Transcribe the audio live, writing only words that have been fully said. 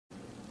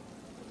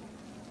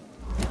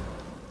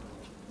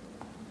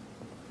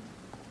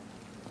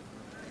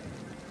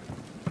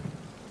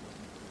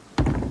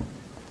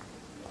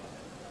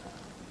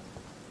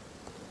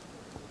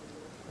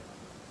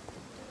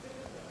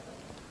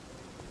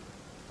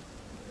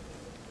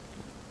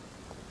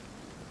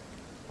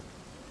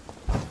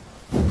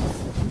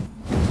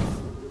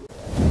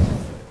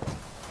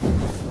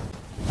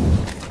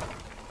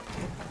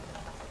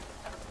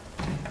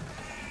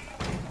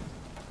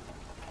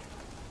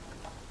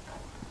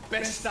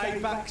Best stay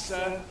back,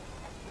 sir.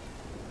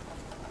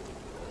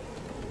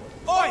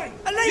 Oi!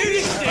 A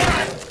lady!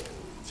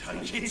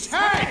 Take its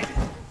head!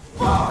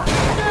 Fuck!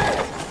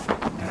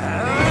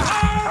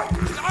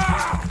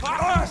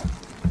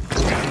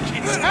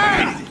 Take its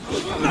head!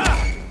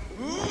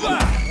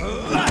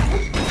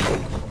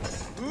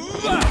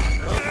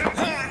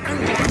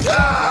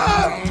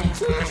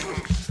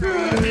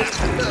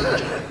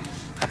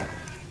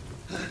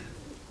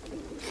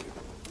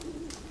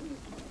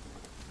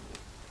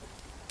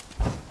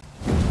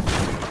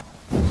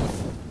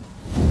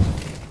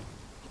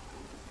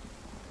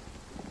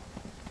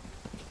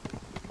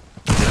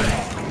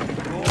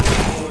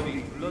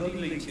 Bloody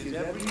leeches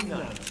every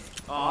night.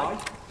 Aye.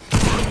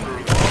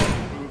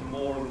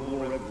 More and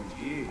more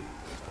every year.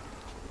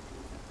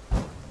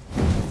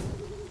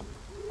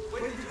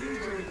 When did you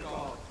bring it,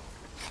 God?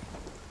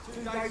 2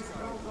 days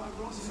ago.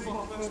 This is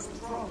my first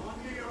patrol.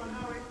 1 year,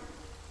 I know it.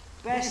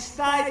 Best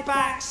stay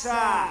back,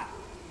 sir.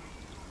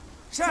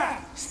 Sir,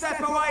 step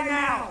away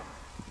now.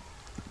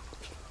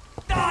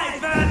 Die,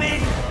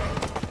 vermin!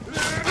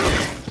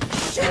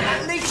 Shit,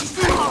 that leech is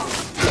fast!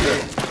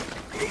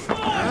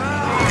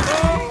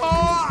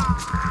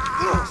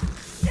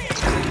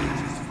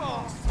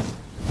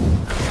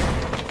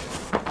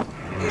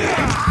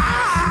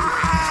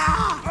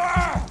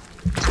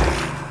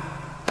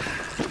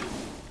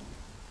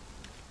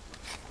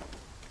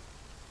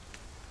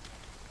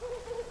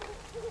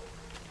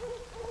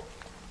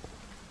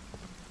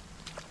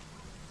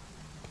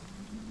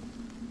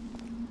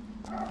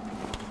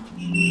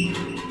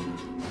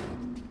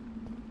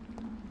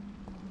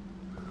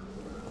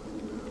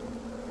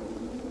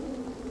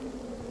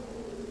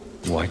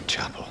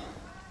 Whitechapel.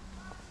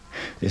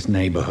 This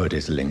neighborhood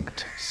is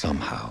linked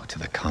somehow to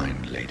the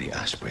kind Lady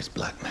Ashbury's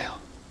blackmail.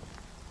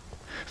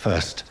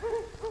 First,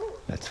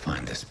 let's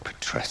find this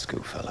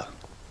Petrescu fellow.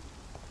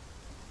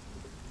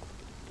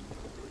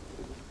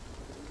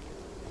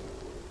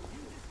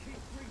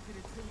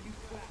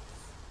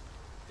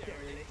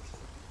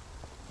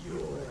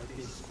 You're a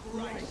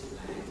disgrace,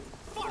 lad.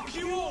 Fuck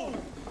you all!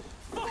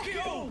 Fuck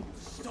it all!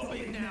 Stop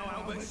it now,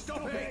 Albert,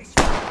 stop it!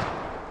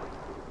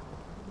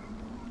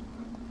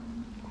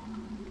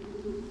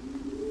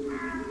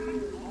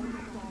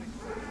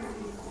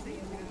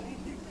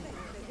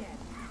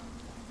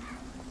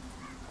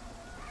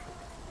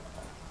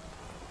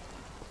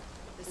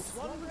 The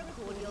Swan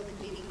Cordial can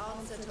be the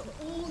answer to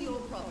all your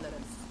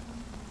problems,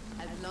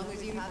 as long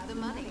as you have the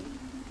money.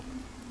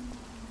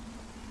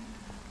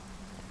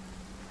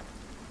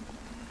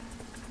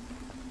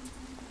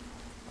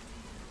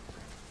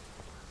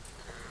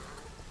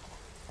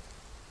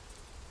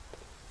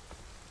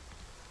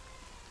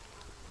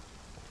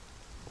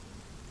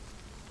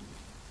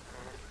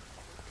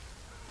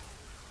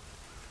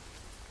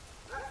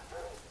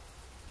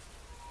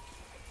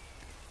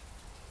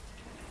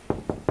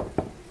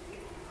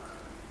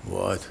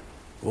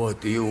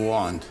 What do you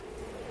want?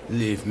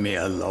 Leave me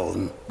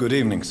alone. Good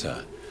evening,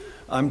 sir.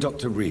 I'm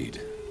Dr.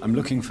 Reed. I'm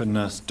looking for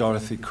Nurse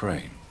Dorothy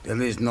Crane.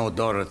 There is no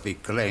Dorothy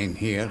Crane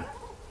here.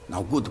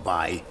 Now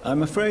goodbye.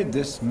 I'm afraid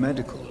this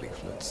medical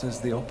leaflet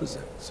says the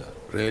opposite, sir.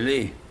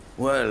 Really?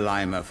 Well,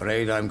 I'm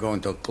afraid I'm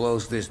going to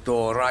close this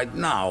door right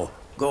now.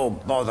 Go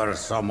bother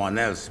someone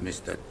else,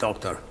 Mr.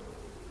 Doctor.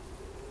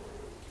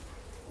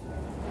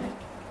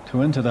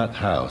 To enter that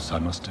house, I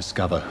must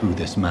discover who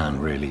this man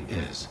really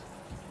is.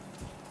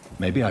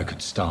 Maybe I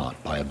could start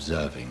by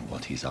observing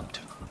what he's up to.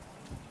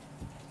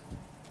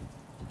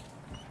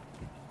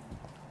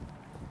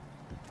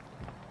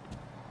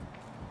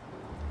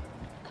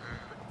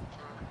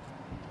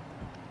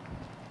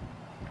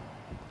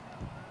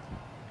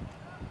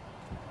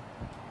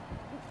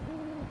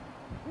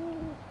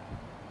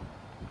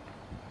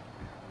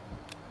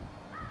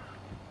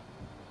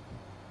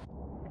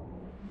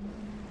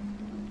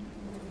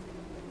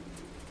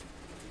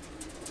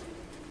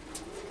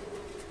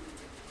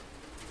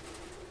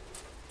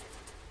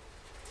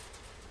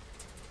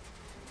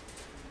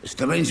 A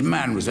strange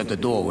man was at the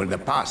door with a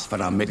pass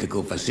for our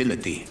medical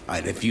facility. I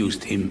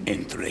refused him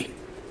entry.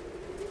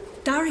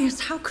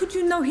 Darius, how could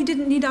you know he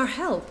didn't need our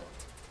help?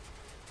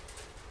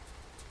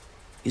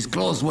 His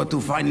clothes were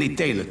too finely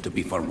tailored to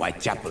be for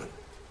Whitechapel.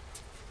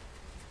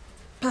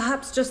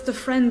 Perhaps just a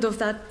friend of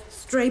that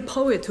stray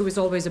poet who is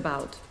always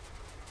about.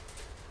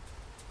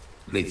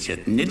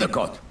 Richard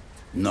Nithercott?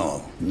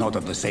 No, not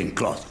of the same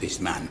cloth, this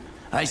man.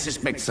 I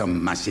suspect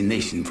some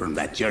machination from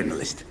that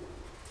journalist.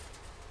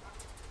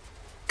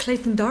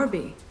 Clayton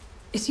Darby.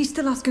 Is he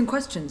still asking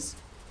questions?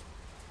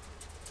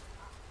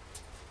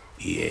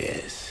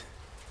 Yes.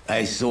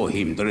 I saw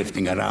him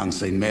drifting around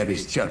St.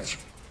 Mary's Church.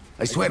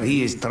 I swear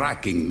he is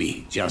tracking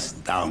me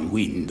just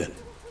downwind.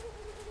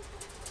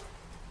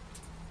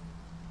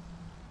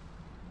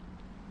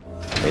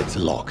 It's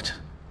locked.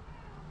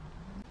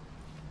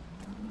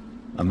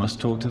 I must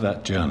talk to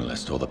that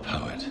journalist or the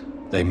poet.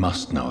 They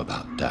must know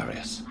about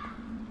Darius.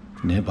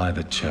 Nearby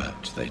the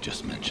church they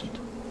just mentioned.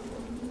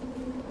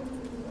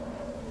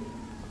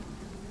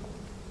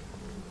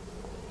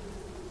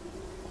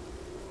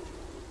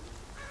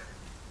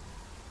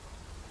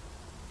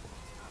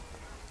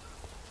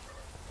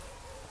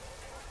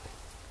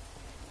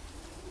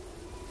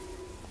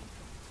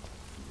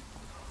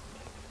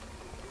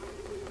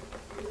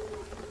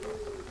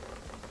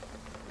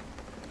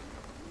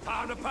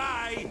 time to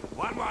pay,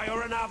 one way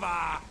or another.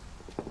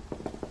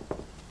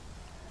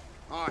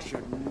 I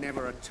should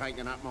never have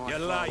taken up my You're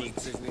father's late.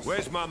 business.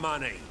 Where's my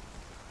money?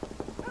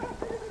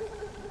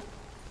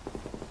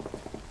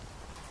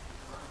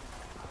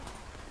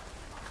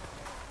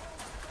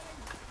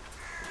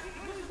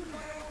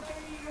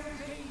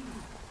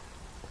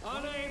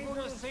 Unable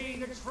to see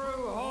the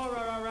true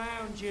horror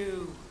around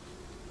you.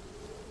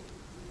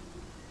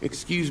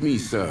 Excuse me,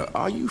 sir.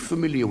 Are you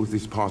familiar with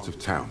this part of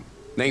town?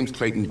 Name's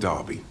Clayton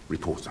Darby,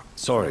 reporter.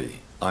 Sorry,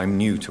 I'm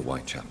new to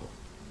Whitechapel.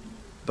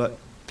 But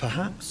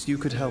perhaps you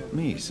could help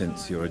me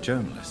since you're a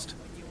journalist.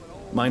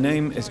 My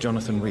name is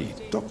Jonathan Reed.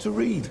 Dr.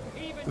 Reed,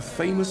 the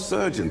famous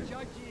surgeon.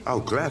 I'll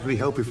gladly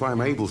help if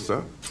I'm able,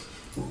 sir.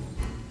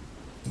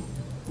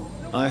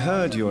 I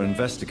heard you're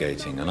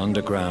investigating an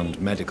underground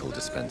medical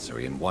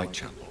dispensary in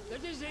Whitechapel.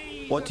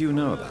 What do you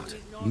know about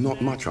it? Not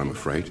much, I'm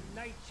afraid.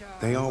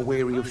 They are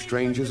wary of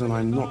strangers, and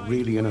I'm not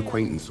really an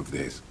acquaintance of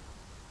theirs.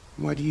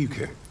 Why do you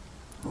care?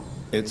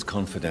 It's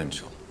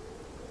confidential.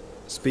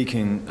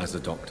 Speaking as a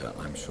doctor,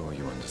 I'm sure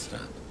you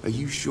understand. Are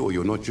you sure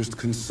you're not just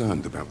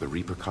concerned about the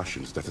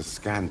repercussions that a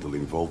scandal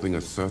involving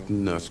a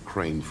certain Nurse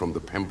Crane from the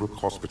Pembroke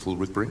Hospital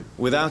would bring?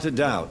 Without a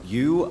doubt,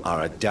 you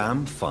are a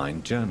damn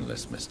fine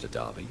journalist, Mr.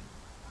 Darby.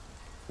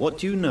 What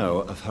do you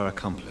know of her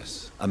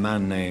accomplice, a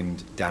man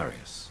named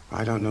Darius?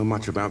 I don't know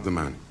much about the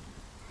man.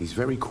 He's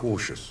very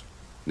cautious.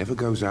 Never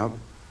goes out.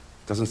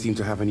 Doesn't seem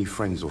to have any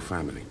friends or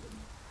family.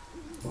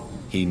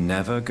 He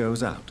never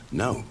goes out?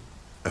 No.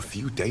 A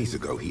few days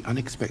ago, he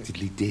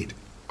unexpectedly did.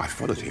 I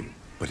followed him,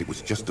 but it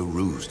was just a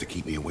ruse to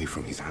keep me away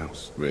from his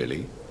house.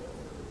 Really?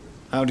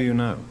 How do you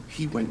know?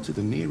 He went to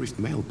the nearest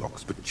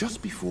mailbox, but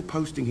just before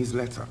posting his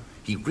letter,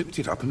 he ripped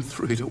it up and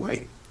threw it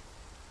away.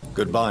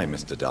 Goodbye,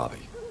 Mr.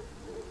 Darby.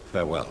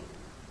 Farewell.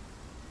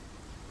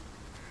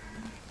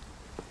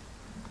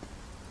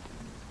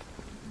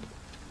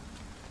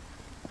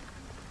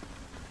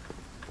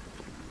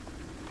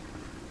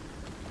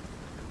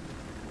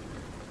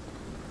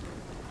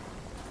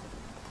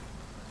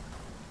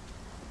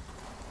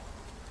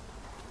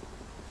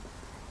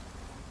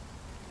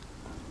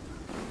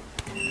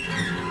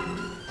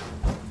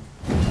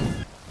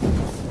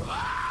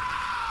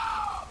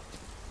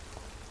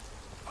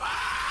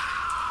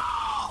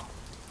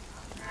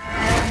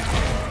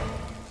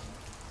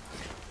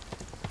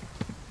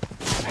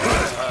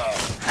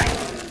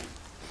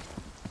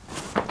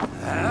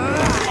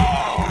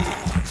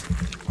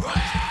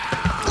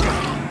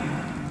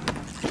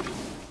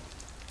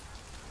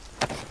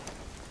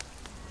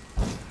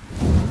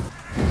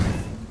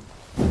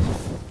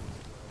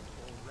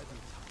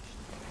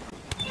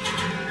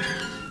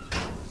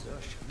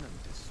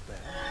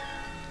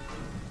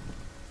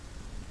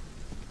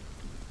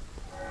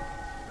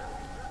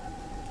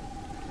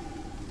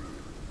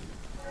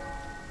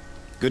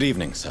 Good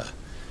evening, sir.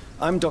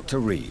 I'm Dr.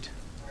 Reed.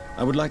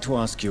 I would like to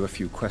ask you a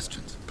few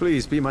questions.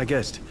 Please be my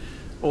guest.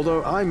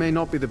 Although I may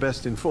not be the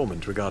best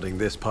informant regarding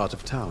this part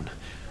of town,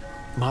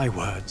 my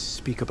words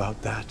speak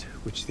about that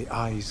which the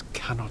eyes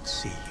cannot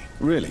see.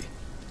 Really?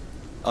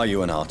 Are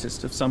you an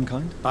artist of some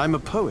kind? I'm a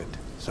poet,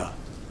 sir.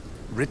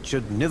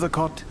 Richard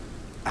Nethercott,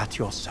 at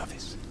your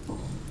service.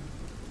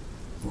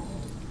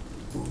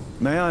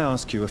 May I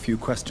ask you a few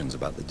questions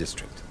about the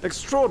district?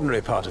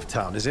 Extraordinary part of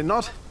town, is it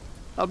not?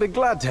 I'll be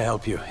glad to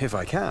help you, if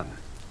I can.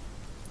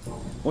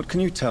 What can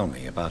you tell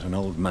me about an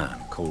old man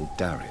called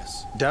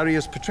Darius?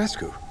 Darius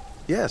Petrescu?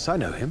 Yes, I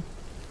know him.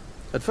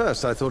 At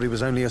first, I thought he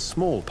was only a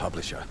small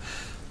publisher.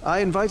 I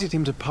invited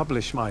him to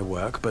publish my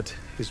work, but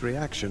his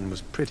reaction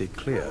was pretty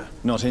clear.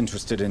 Not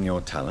interested in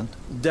your talent?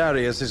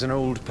 Darius is an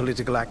old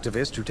political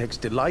activist who takes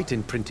delight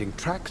in printing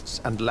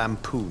tracts and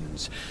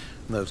lampoons.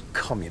 Those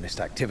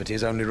communist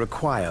activities only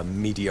require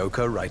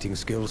mediocre writing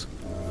skills.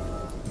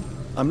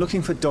 I'm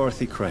looking for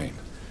Dorothy Crane,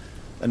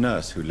 a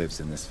nurse who lives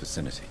in this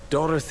vicinity.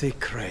 Dorothy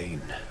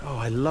Crane. Oh,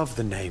 I love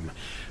the name.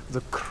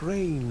 The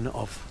Crane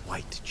of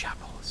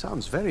Whitechapel.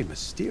 Sounds very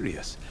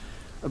mysterious.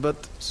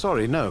 But,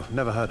 sorry, no,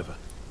 never heard of her.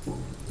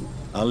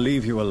 I'll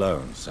leave you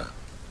alone, sir.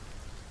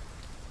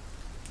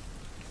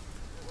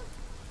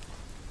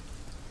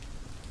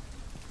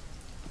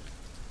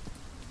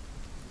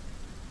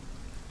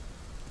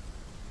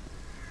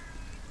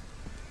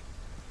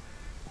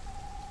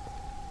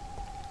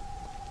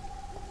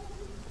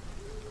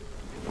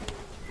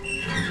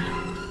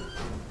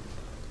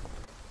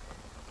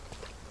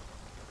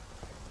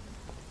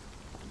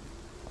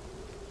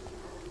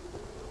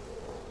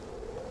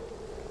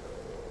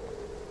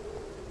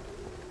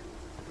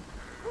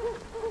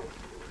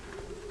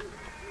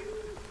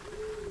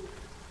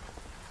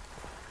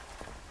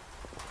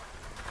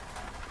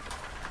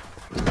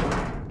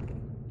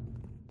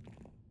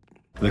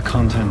 The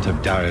content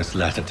of Darius'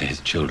 letter to his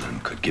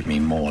children could give me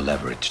more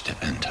leverage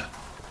to enter.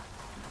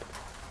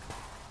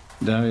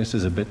 Darius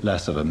is a bit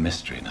less of a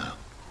mystery now.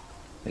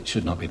 It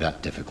should not be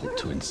that difficult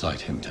to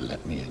incite him to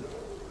let me in.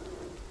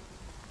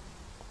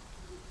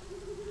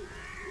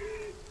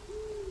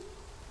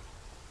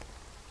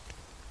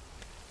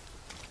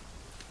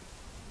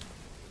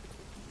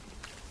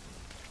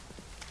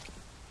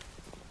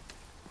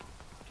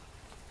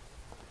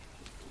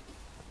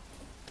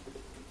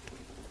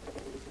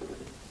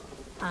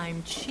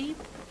 I'm cheap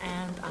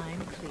and I'm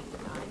clean,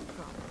 I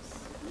promise.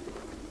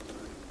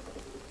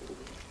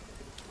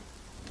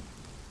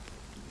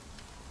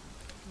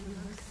 You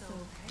look so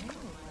pale.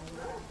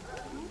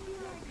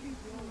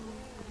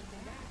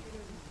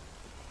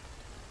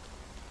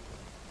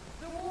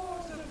 The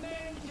wars of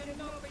men should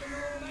not be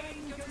your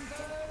main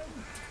concern.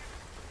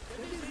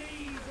 The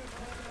disease of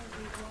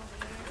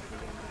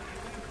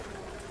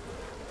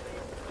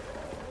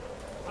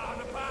Hard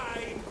to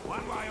pay,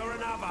 one way or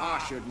another.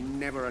 I should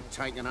never have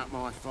taken up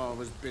my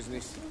father's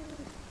business.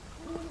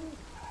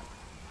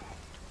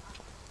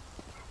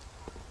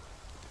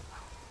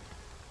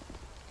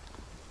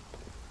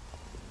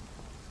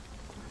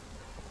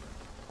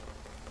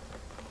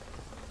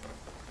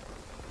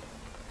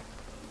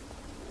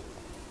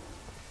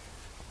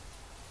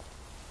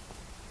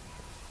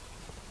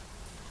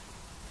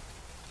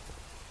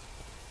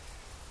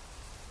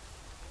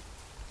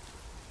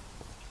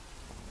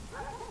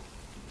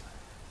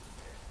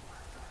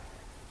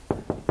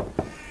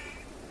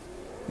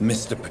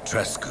 Mr.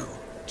 Petrescu,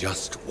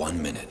 just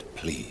 1 minute,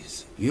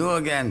 please. You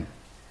again?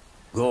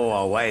 Go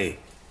away.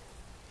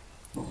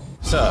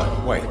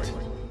 Sir, wait.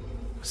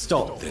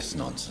 Stop this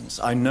nonsense.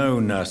 I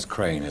know Nurse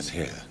Crane is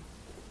here.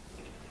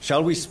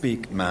 Shall we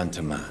speak man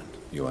to man,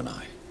 you and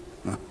I?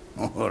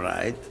 All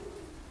right.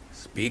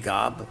 Speak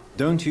up.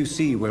 Don't you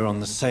see we're on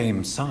the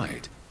same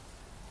side?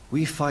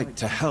 We fight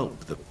to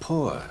help the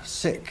poor,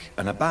 sick,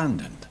 and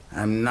abandoned.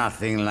 I'm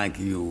nothing like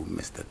you,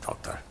 Mr.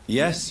 Doctor.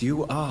 Yes,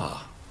 you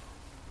are.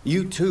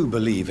 You too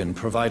believe in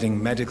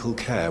providing medical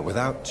care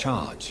without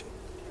charge.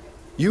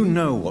 You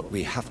know what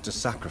we have to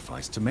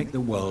sacrifice to make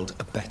the world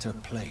a better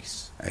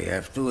place. I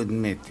have to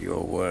admit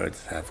your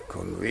words have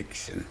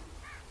conviction.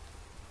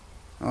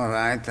 All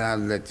right, I'll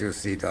let you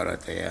see,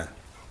 Dorothea.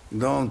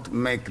 Don't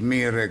make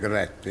me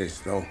regret this,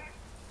 though.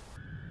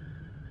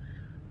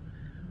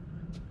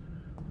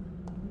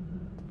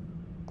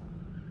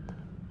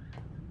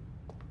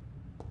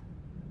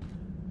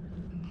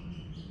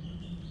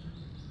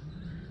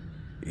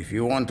 If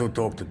you want to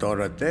talk to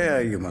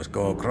Dorothea, you must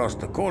go across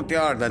the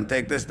courtyard and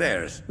take the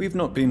stairs. We've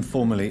not been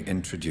formally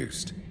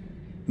introduced.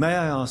 May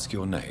I ask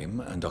your name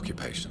and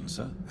occupation,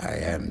 sir? I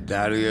am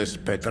Darius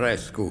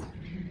Petrescu.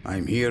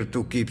 I'm here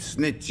to keep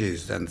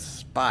snitches and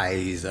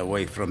spies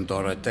away from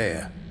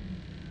Dorothea.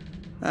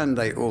 And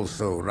I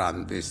also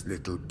run this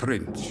little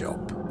print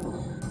shop.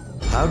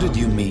 How did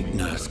you meet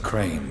Nurse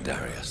Crane,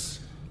 Darius?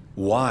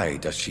 Why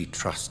does she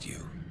trust you?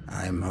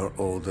 I'm her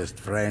oldest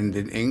friend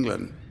in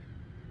England.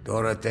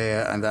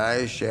 Dorothea and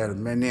I share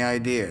many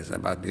ideas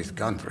about this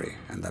country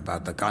and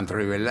about the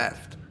country we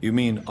left. You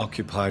mean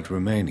occupied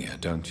Romania,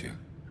 don't you?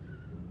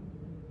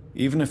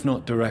 Even if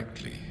not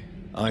directly,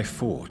 I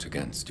fought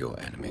against your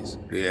enemies.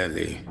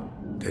 Really?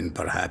 Then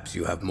perhaps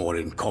you have more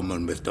in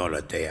common with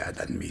Dorothea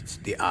than meets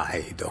the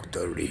eye,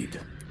 Dr.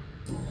 Reed.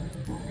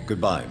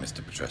 Goodbye,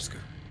 Mr. Petrescu.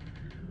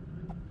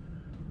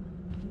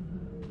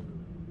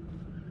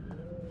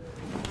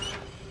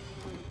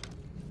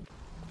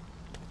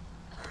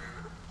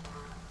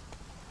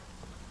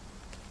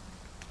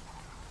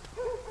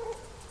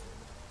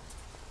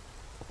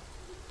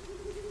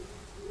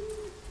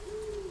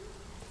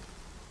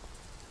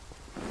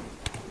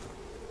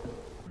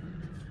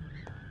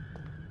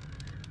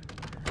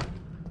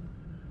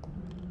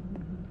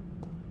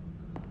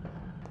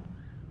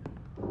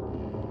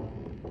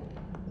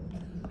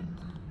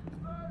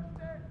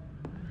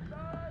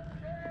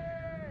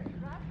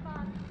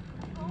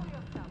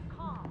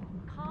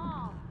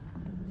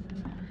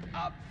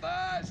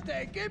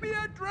 Give me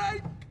a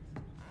drink!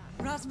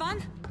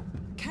 Razvan,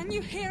 can you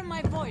hear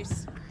my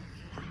voice?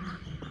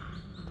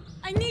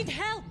 I need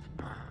help!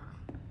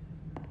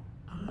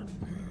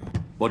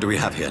 What do we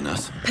have here,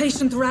 nurse?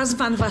 Patient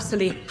Razvan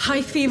Vasily.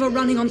 High fever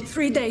running on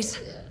 3 days.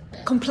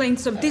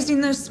 Complaints of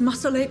dizziness,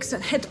 muscle aches,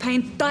 and head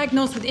pain.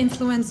 Diagnosed with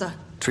influenza.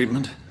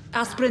 Treatment?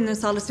 Aspirin and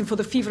salicin for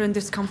the fever and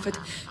discomfort.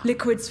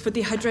 Liquids for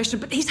dehydration,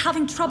 but he's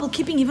having trouble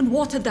keeping even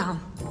water down.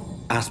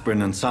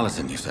 Aspirin and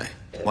salicin, you say?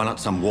 Why not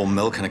some warm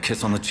milk and a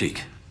kiss on the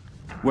cheek?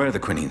 Where are the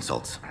quinine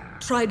salts?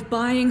 Tried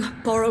buying,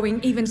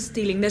 borrowing, even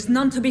stealing. There's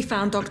none to be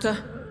found, Doctor.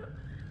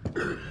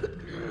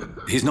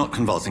 He's not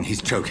convulsing,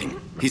 he's choking.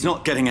 He's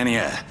not getting any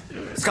air.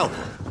 Scalpel!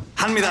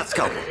 Hand me that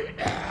scalpel!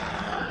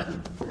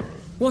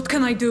 What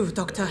can I do,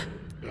 Doctor?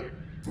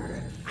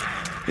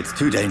 It's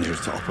too dangerous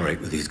to operate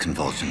with these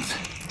convulsions.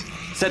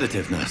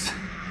 Sedative, nurse.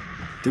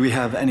 Do we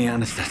have any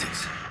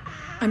anesthetics?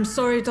 I'm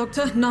sorry,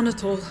 Doctor. None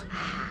at all.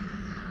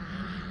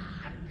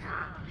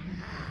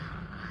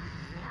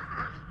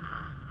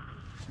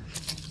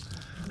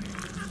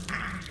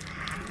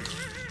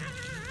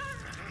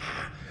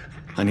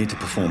 I need to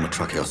perform a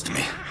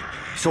tracheostomy.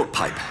 Short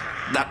pipe.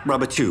 That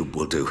rubber tube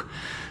will do.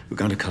 We're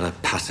going to cut a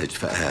passage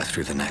for air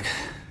through the neck.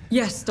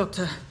 Yes,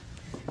 Doctor.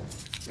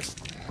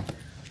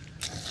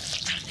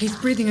 He's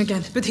breathing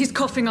again, but he's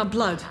coughing up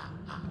blood.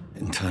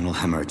 Internal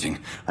hemorrhaging.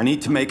 I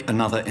need to make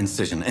another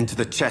incision into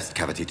the chest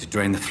cavity to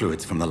drain the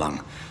fluids from the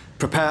lung.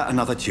 Prepare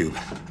another tube.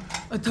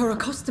 A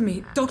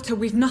thoracostomy? Doctor,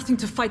 we've nothing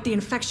to fight the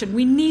infection.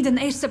 We need an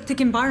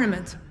aseptic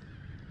environment.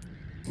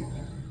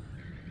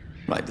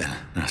 Right then,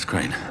 Nurse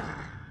Crane.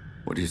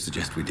 What do you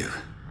suggest we do?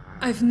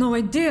 I've no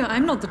idea.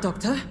 I'm not the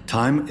doctor.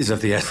 Time is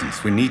of the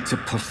essence. We need to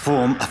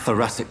perform a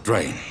thoracic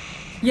drain.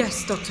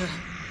 Yes, Doctor.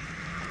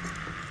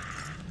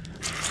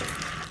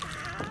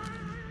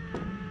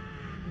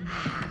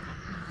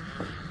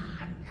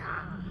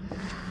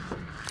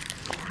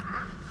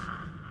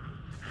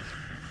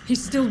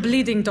 He's still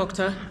bleeding,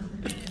 Doctor.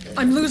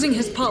 I'm losing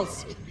his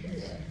pulse.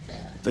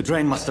 The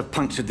drain must have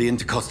punctured the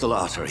intercostal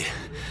artery.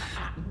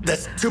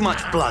 There's too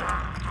much blood.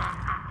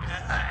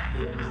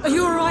 Are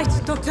you all right,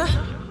 Doctor?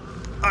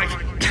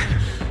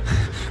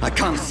 I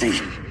can't see.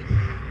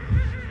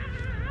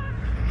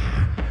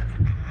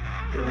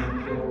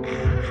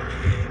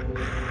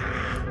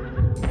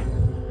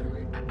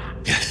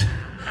 Yes.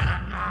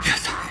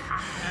 Yes.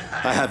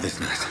 I have this,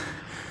 nurse.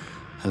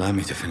 Allow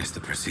me to finish the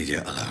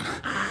procedure alone.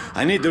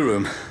 I need the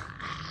room.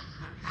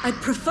 I'd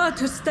prefer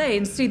to stay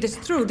and see this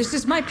through. This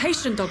is my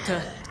patient,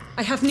 Doctor.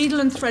 I have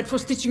needle and thread for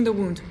stitching the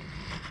wound.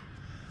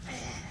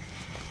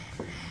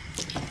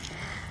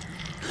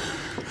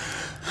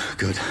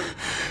 Good.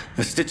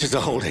 The stitches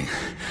are holding.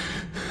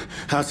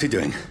 How's he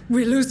doing?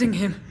 We're losing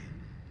him.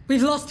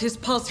 We've lost his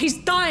pulse. He's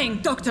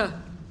dying, Doctor!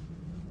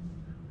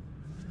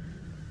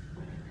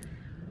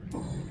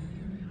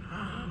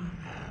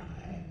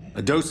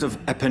 A dose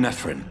of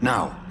epinephrine,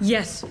 now.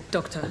 Yes,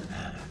 Doctor.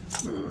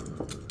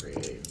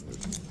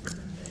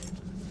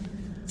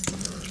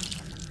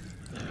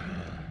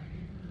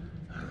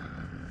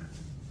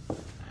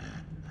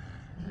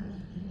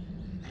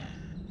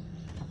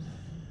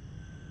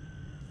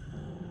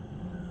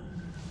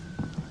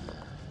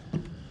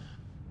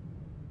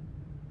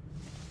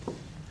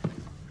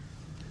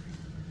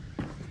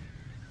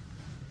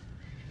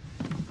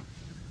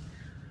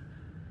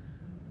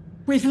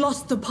 We've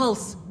lost the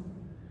pulse.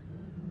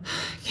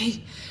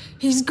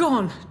 He's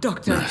gone,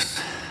 Doctor. Nurse,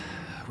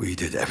 we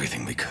did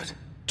everything we could.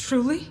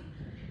 Truly?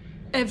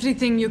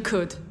 Everything you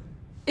could?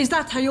 Is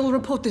that how you'll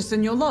report this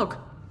in your log?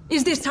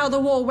 Is this how the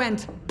war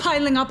went?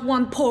 Piling up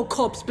one poor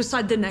corpse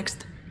beside the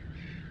next?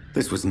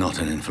 This was not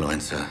an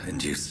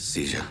influenza-induced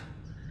seizure.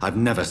 I've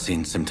never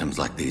seen symptoms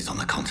like these on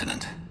the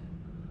continent.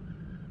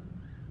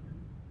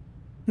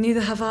 Neither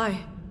have I.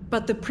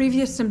 But the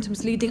previous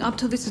symptoms leading up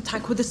to this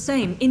attack were the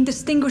same,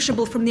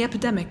 indistinguishable from the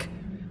epidemic.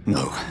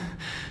 No.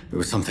 There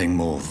was something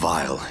more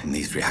vile in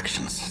these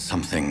reactions.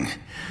 Something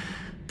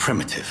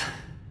primitive.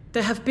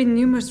 There have been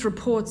numerous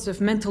reports of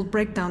mental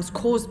breakdowns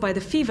caused by the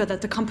fever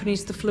that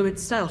accompanies the flu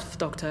itself,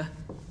 Doctor.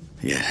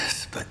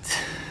 Yes, but...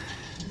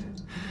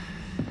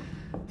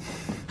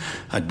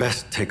 I'd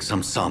best take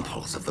some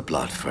samples of the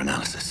blood for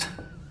analysis.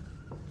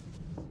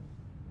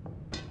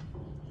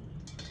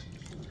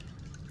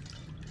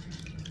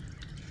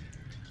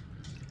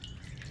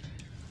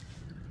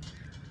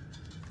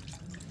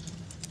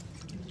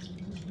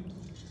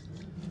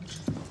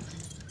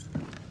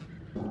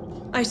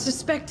 I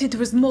suspect it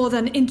was more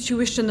than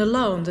intuition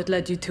alone that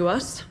led you to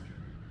us.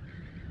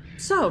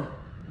 So,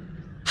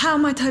 how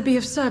might I be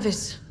of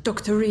service,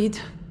 Dr. Reed?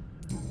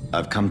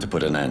 I've come to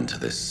put an end to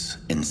this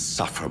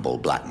insufferable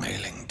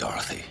blackmailing,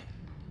 Dorothy.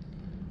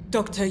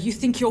 Doctor, you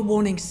think your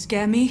warnings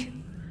scare me?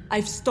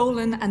 I've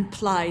stolen and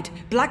plied,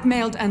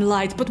 blackmailed and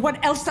lied, but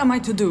what else am I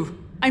to do?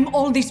 I'm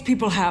all these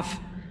people have.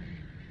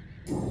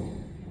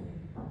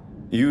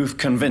 You've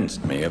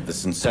convinced me of the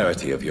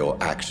sincerity of your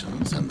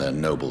actions and their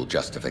noble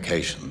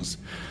justifications.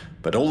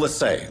 But all the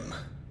same,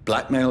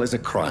 blackmail is a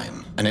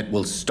crime, and it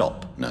will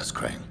stop, Nurse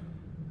Crane.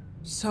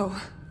 So,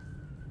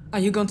 are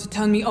you going to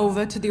turn me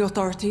over to the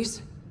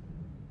authorities?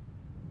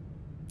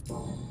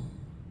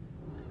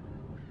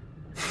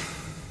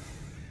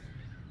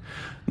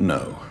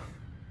 No.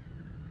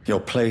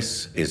 Your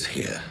place is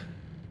here.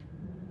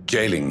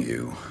 Jailing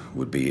you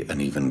would be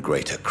an even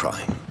greater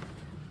crime.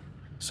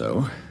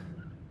 So...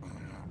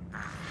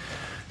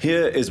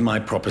 here is my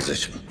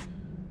proposition.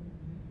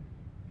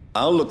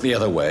 I'll look the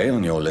other way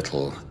on your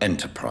little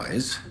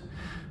enterprise.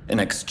 In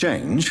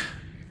exchange,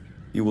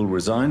 you will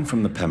resign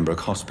from the Pembroke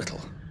Hospital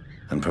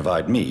and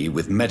provide me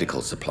with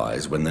medical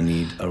supplies when the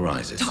need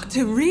arises.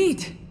 Dr.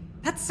 Reed!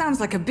 That sounds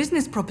like a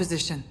business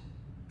proposition.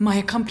 My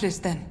accomplice,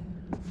 then?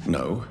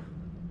 No,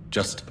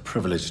 just a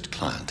privileged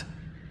client.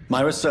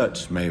 My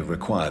research may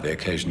require the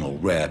occasional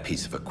rare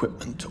piece of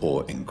equipment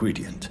or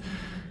ingredient.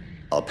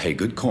 I'll pay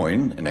good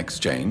coin in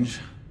exchange,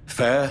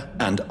 fair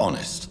and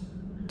honest,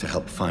 to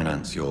help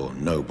finance your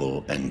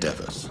noble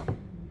endeavors.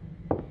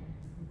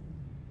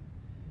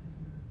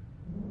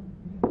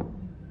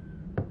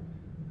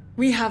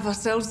 We have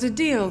ourselves a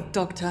deal,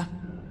 Doctor.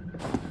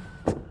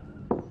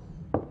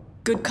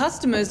 Good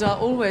customers are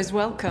always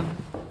welcome.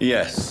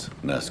 Yes,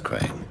 Nurse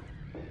Crane.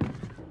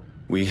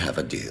 We have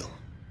a deal.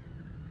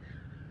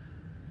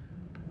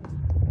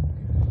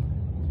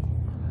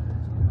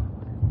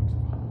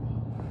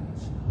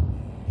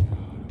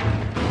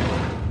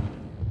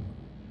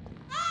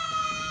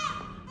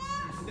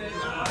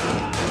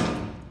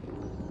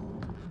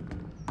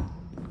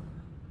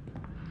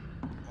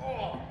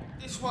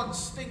 This one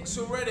stinks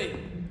already.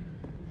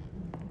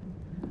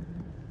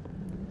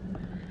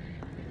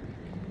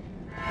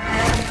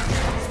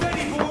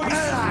 Steady,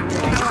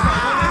 boys!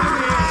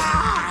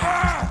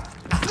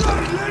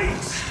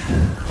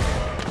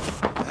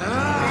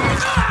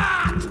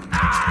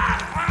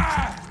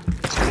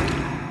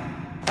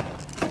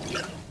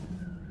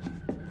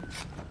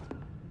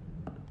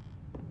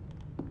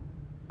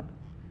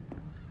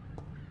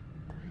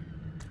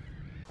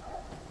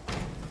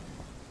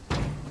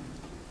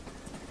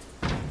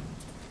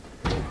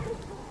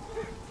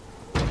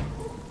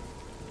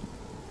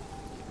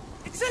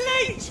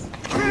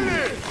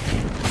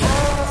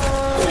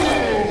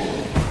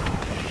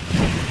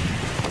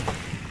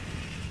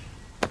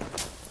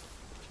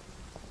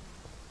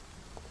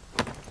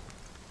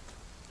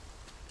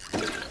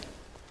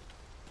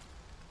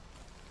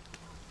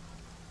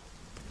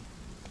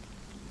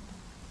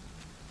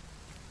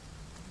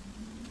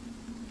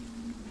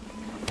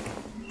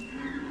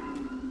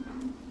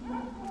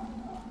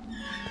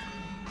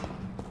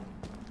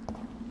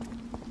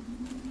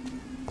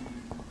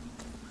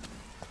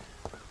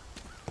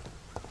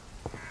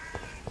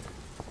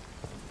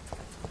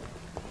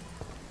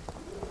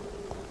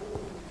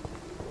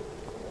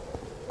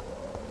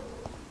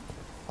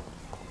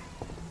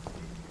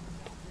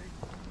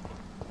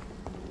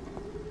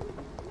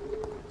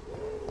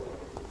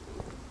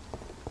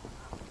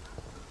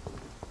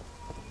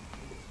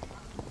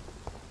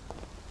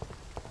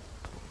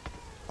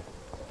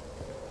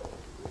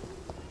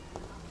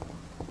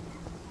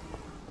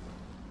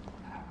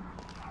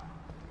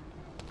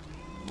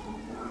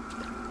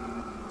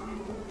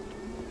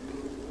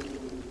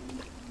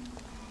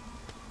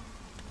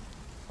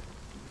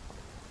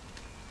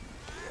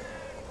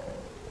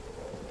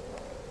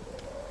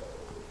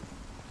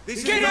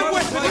 This Get a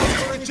weapon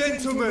for a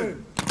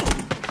gentleman!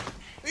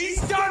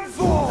 He's done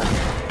for!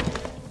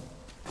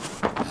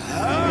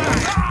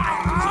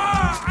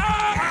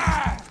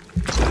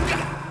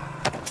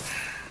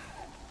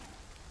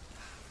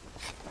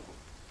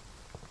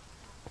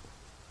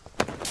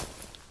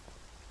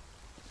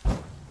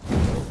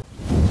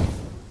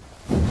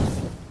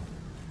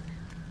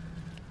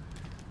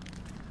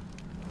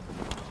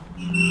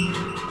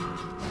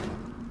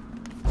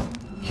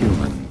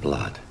 Human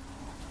blood.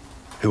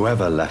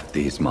 Whoever left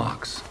these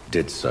marks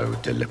did so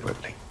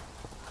deliberately.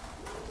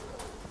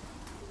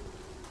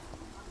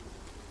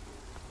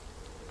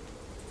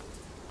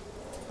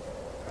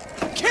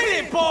 Kill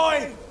it,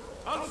 boy!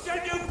 I'll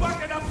send you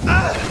back enough.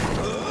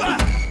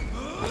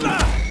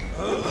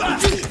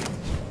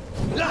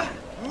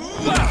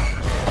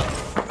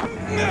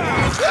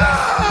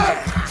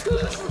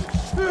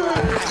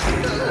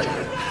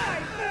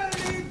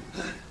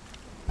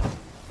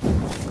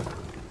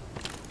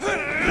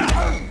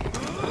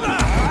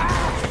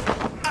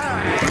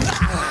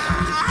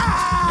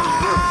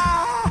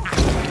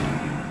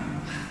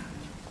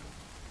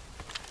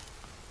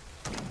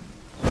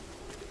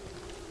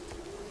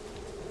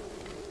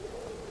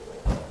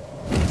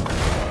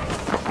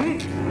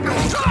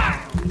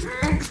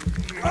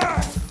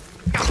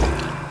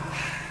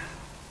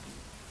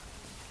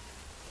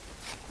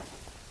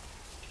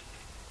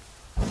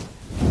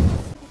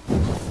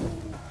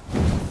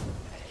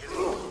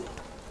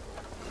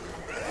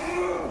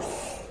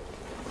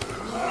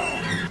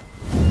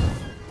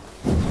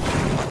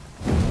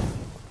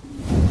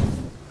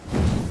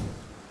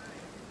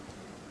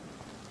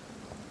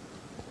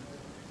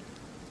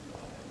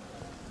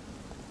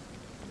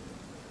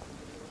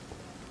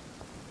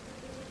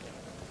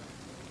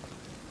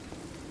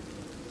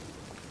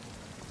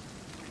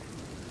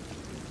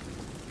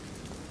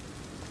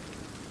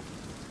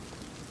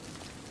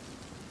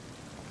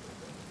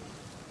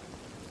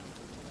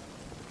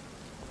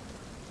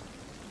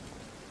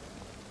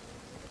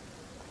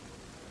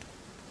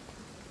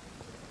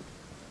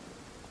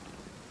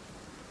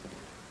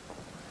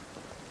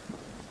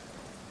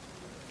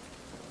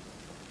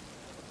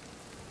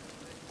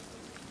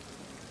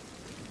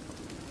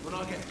 When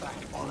I get back,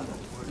 Oliver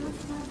will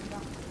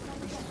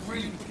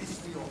really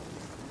piss me off.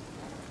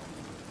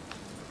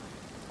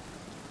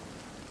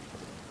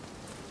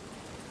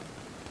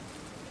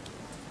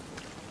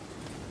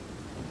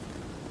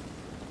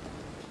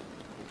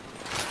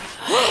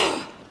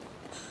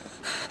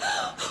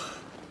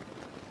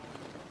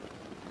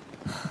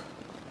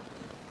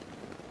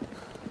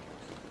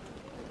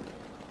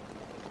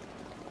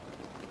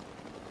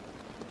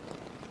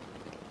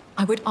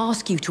 I would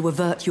ask you to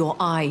avert your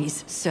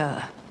eyes,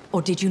 sir.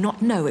 Or did you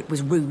not know it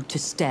was rude to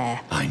stare?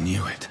 I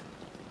knew it.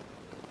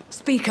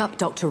 Speak up,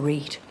 Dr.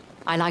 Reed.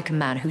 I like a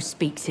man who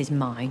speaks his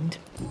mind.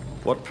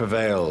 What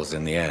prevails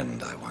in the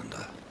end, I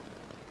wonder?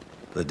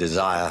 The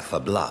desire for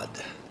blood,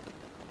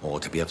 or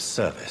to be of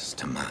service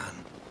to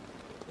man?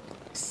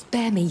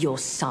 Spare me your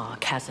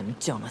sarcasm,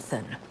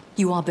 Jonathan.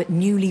 You are but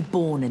newly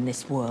born in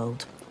this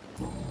world.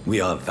 We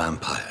are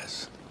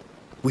vampires.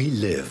 We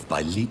live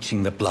by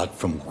leeching the blood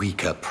from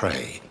weaker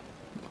prey.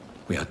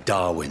 We are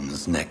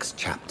Darwin's next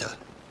chapter.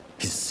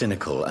 His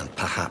cynical and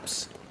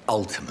perhaps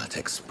ultimate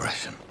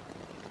expression.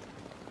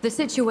 The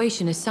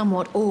situation is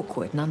somewhat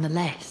awkward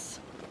nonetheless.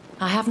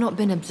 I have not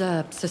been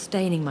observed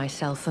sustaining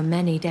myself for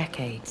many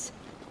decades.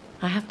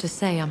 I have to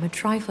say I'm a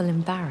trifle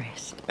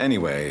embarrassed.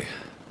 Anyway,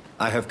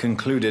 I have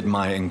concluded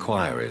my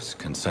inquiries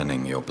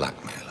concerning your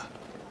blackmailer.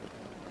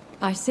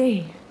 I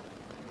see.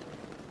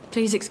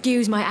 Please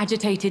excuse my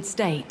agitated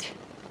state.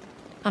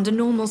 Under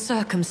normal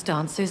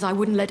circumstances, I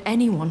wouldn't let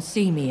anyone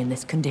see me in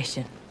this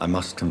condition. I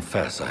must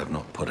confess I have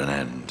not put an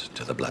end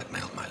to the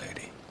blackmail, my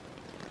lady.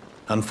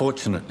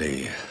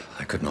 Unfortunately,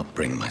 I could not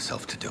bring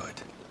myself to do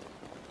it.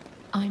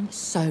 I'm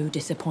so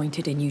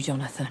disappointed in you,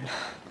 Jonathan.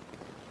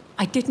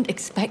 I didn't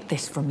expect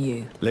this from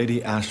you.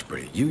 Lady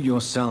Ashbury, you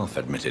yourself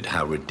admitted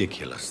how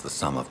ridiculous the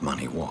sum of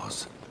money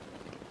was.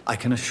 I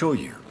can assure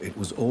you, it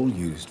was all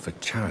used for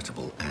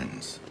charitable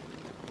ends.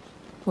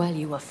 Well,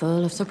 you are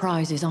full of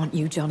surprises, aren't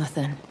you,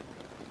 Jonathan?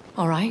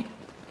 All right,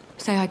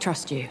 say I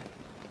trust you,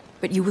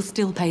 but you will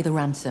still pay the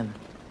ransom.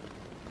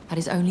 That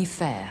is only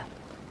fair.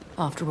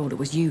 After all, it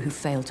was you who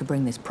failed to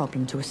bring this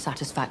problem to a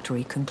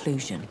satisfactory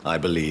conclusion. I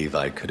believe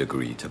I could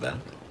agree to that.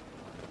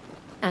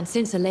 And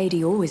since a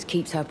lady always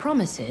keeps her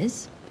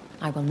promises,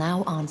 I will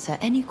now answer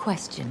any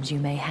questions you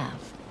may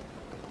have.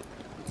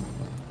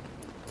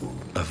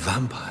 A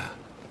vampire?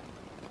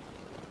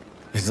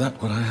 Is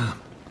that what I am?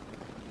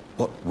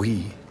 What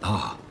we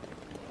are?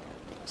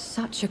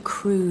 Such a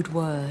crude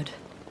word,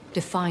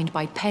 defined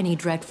by penny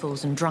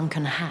dreadfuls and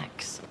drunken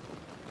hacks.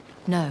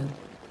 No.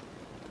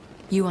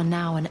 You are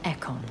now an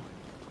Ekon,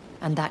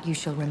 and that you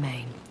shall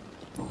remain.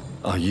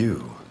 Are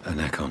you an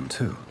Ekon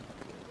too?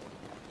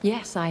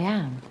 Yes, I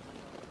am.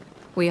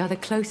 We are the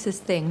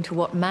closest thing to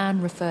what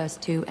man refers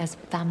to as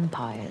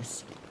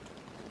vampires.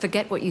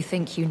 Forget what you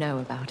think you know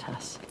about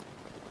us.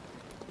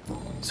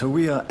 So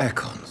we are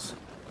Ekons.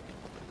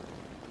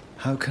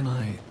 How can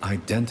I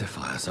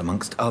identify us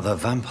amongst other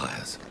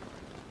vampires?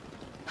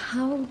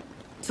 How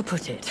to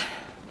put it?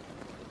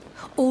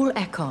 All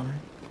Ekon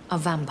are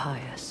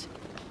vampires.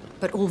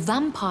 But all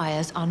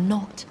vampires are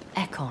not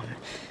Ekon.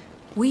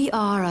 We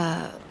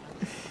are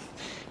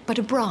but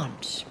a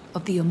branch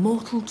of the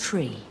immortal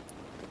tree.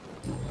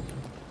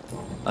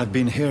 I've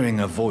been hearing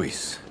a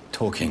voice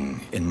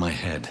talking in my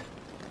head.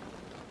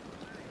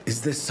 Is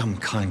this some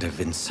kind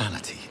of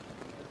insanity?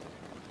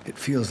 It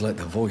feels like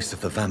the voice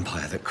of the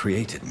vampire that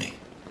created me.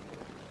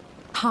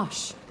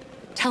 Hush.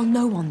 Tell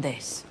no one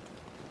this.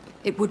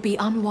 It would be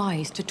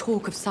unwise to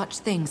talk of such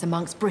things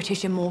amongst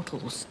British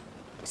immortals.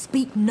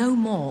 Speak no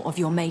more of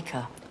your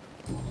maker.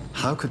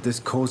 How could this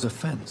cause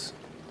offense?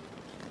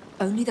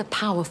 Only the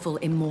powerful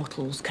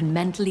immortals can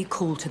mentally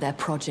call to their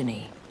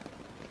progeny.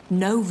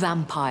 No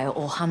vampire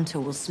or hunter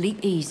will sleep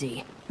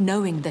easy,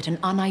 knowing that an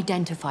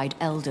unidentified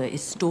elder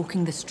is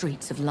stalking the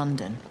streets of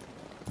London.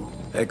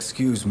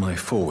 Excuse my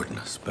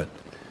forwardness, but...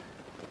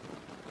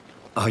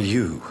 are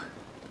you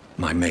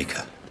my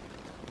maker?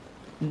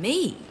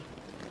 Me?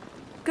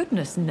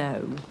 Goodness,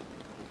 no.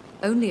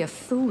 Only a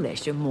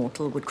foolish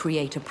immortal would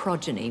create a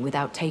progeny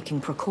without taking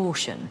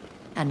precaution,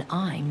 and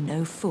I'm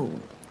no fool.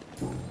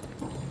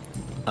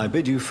 I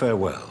bid you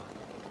farewell.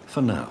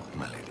 For now,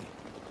 my lady.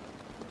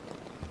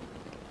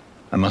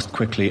 I must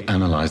quickly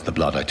analyze the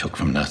blood I took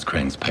from Nurse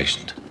Crane's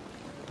patient.